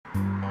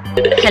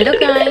Hello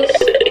guys,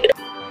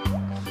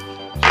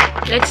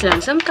 let's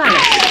learn some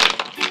colors.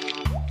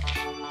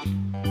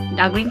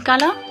 Dark green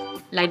color,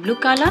 light blue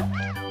color,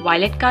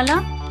 violet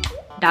color,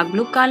 dark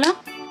blue color,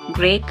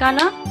 grey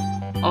color,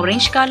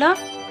 orange color,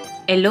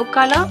 yellow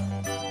color,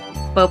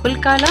 purple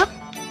color,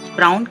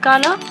 brown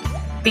color,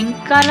 pink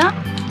color,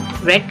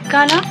 red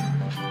color,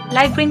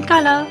 light green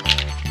color.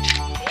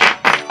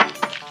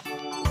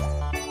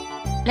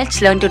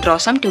 Let's learn to draw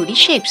some 2D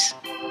shapes.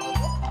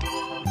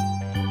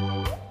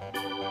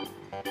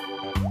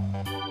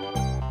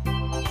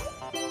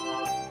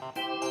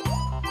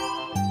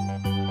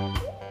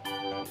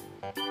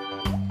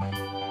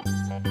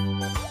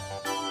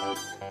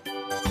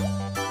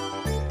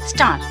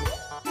 Star,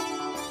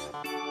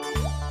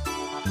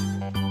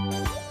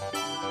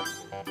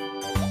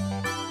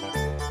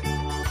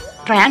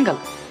 triangle,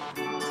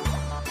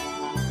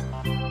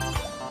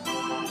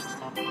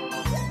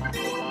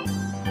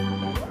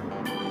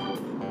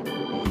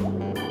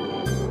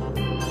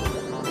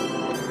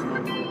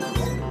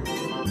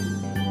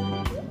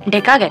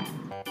 decagon,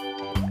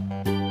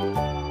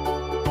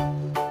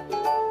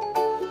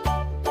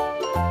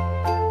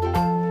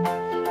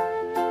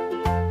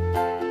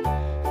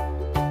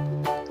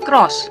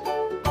 cross,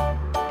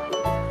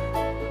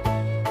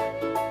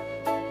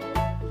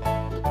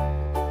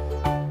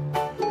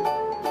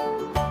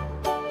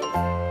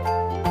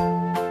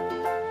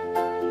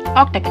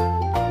 octagon,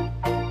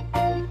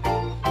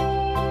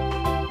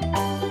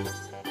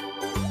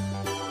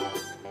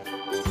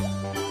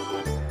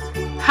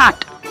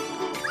 heart,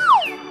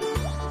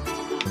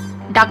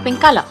 dark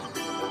pink color,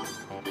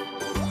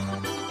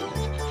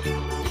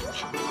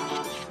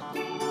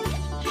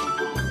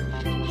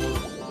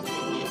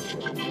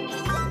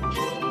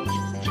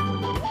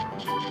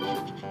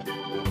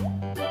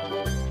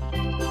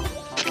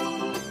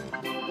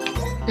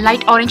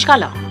 light orange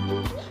color,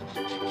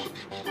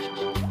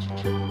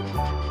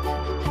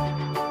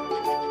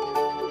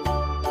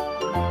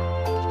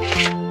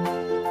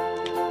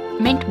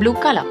 mint blue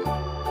color,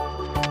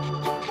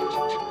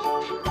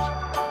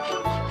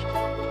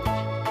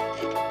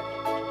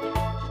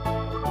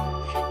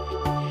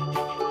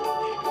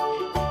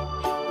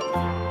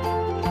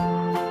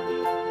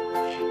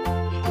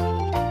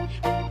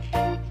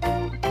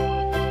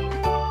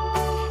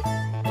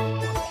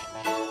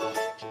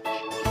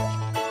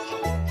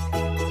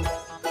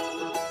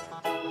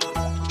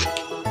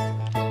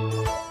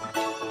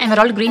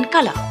 emerald green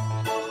color,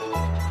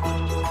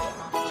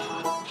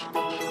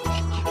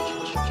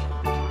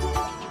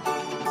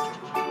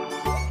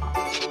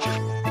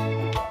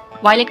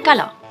 violet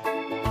color,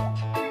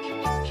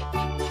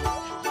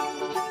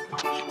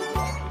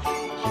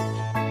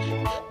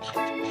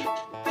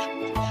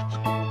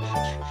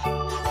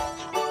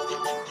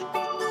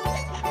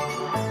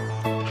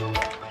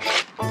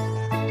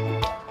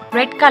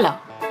 red color,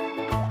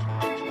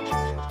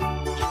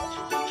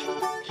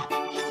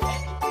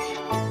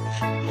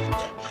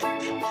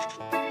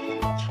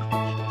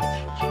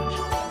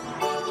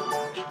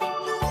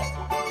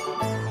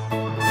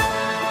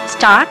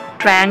 star,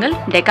 triangle,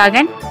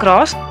 decagon,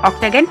 cross,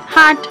 octagon,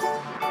 heart.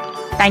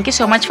 Thank you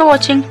so much for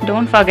watching.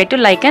 Don't forget to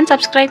like and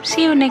subscribe.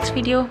 See you next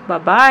video. Bye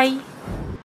bye.